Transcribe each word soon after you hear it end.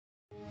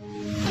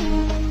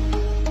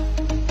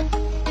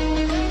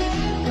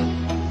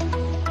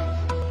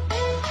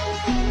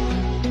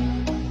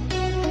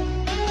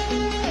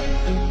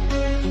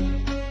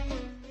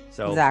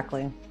So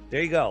exactly.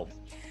 there you go.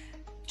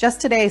 Just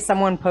today,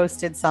 someone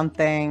posted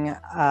something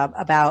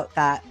about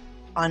that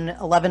on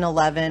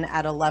 11/11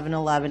 at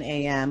 11:11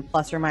 a.m.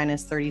 plus or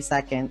minus 30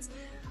 seconds.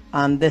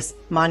 This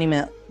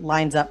monument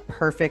lines up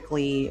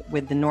perfectly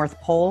with the North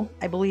Pole,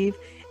 I believe.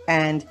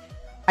 And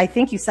I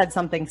think you said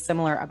something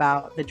similar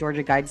about the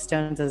Georgia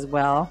Guidestones as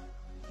well.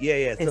 Yeah.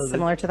 Is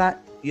similar to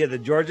that? Yeah, the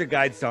Georgia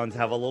Guidestones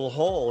have a little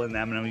hole in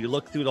them. And when you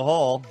look through the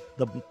hole,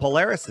 the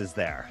Polaris is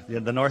there,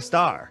 the North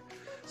Star.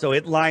 So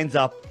it lines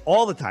up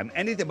all the time.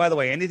 Anything, by the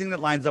way, anything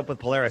that lines up with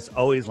Polaris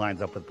always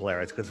lines up with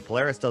Polaris because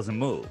Polaris doesn't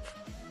move,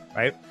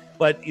 right?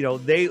 But,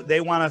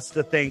 they want us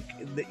to think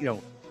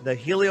that, the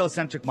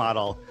heliocentric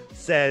model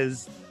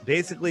says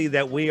basically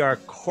that we are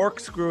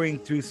corkscrewing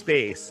through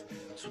space,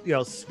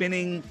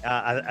 spinning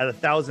at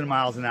 1,000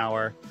 miles an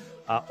hour,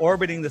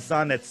 orbiting the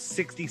sun at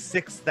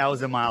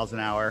 66,000 miles an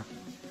hour,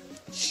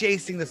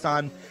 chasing the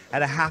sun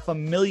at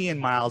 500,000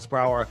 miles per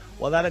hour,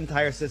 while that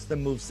entire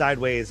system moves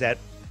sideways at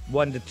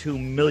 1 to 2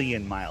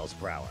 million miles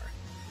per hour.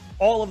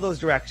 All of those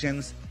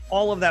directions,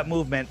 all of that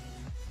movement,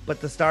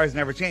 but the stars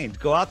never change.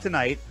 Go out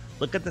tonight,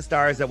 look at the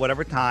stars at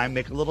whatever time,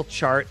 make a little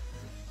chart,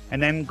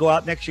 and then go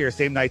out next year,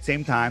 same night,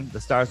 same time. The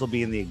stars will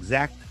be in the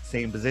exact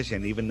same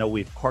position, even though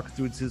we've corked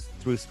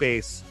through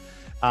space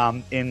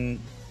in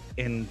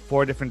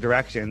 4 different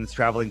directions,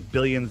 traveling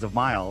billions of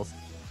miles,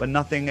 but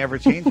nothing ever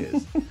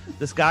changes.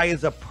 The sky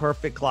is a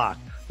perfect clock.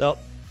 Though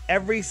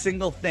every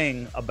single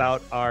thing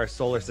about our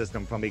solar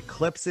system, from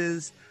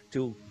eclipses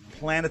to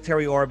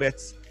planetary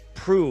orbits,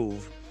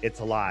 prove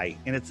it's a lie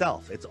in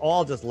itself. It's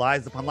all just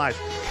lies upon lies.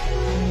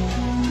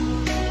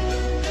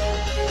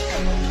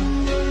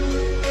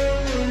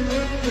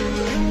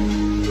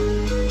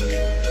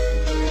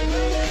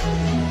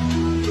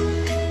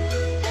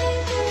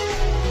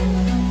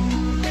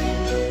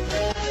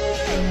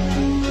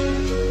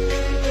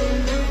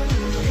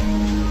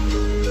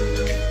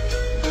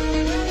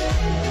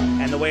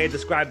 And the way I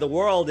describe the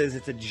world is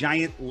it's a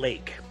giant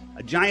lake.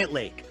 A giant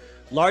lake.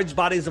 Large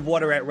bodies of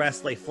water at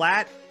rest lay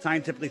flat,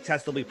 scientifically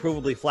testably,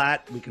 provably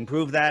flat. We can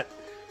prove that.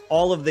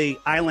 All of the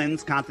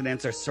islands,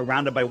 continents are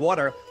surrounded by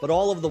water, but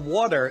all of the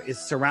water is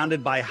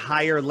surrounded by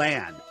higher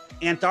land.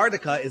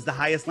 Antarctica is the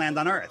highest land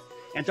on Earth.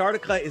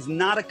 Antarctica is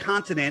not a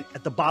continent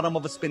at the bottom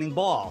of a spinning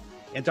ball.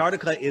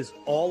 Antarctica is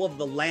all of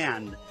the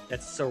land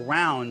that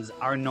surrounds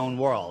our known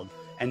world,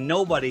 and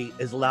nobody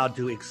is allowed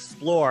to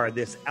explore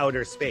this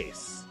outer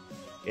space.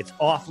 It's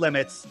off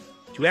limits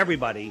to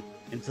everybody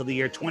until the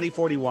year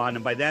 2041,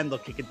 and by then they'll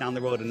kick it down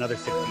the road another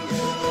 60 years.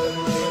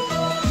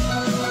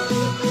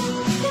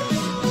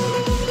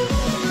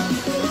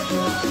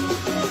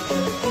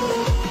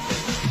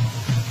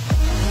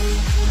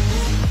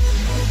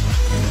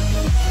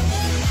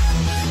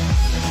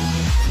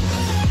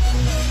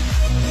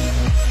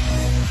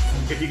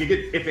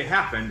 If it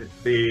happened,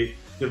 the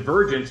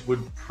divergence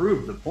would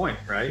prove the point,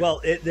 right?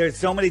 Well, there's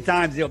so many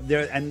times,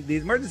 and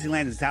these emergency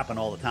landings happen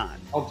all the time.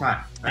 All the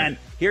time. Right? And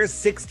here's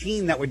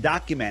 16 that were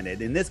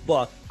documented in this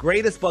book.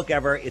 Greatest book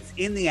ever. It's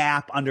in the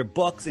app under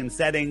books and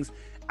settings.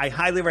 I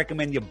highly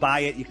recommend you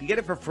buy it. You can get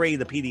it for free,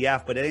 the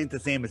PDF, but it ain't the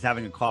same as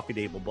having a coffee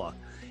table book.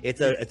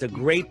 It's a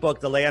great book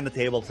to lay on the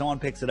table. If someone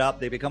picks it up,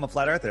 they become a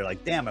flat earther.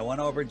 Like, damn, I went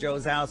over to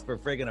Joe's house for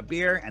friggin' a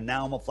beer, and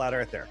now I'm a flat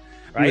earther.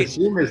 Right? You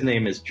assume his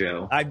name is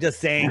Joe. I'm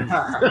just saying,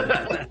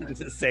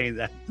 just saying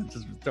that,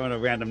 just throwing a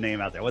random name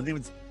out there. I wasn't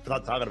even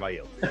talking about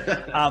you.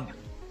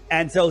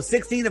 And so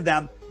 16 of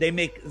them, they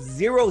make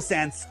 0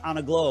 sense on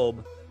a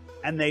globe,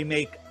 and they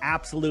make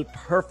absolute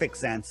perfect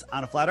sense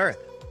on a flat Earth.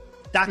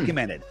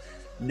 Documented.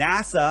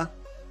 NASA,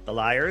 the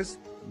liars,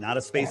 not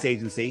a space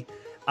agency,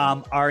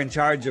 are in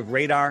charge of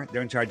radar.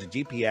 They're in charge of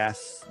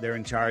GPS. They're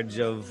in charge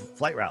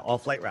of all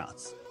flight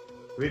routes.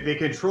 They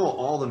control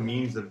all the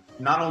means of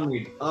not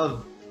only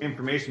of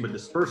information, but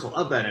dispersal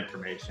of that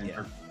information.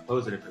 Yeah. Or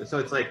positive. So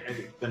it's like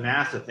the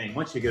NASA thing.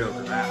 Once you get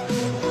over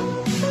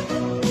that.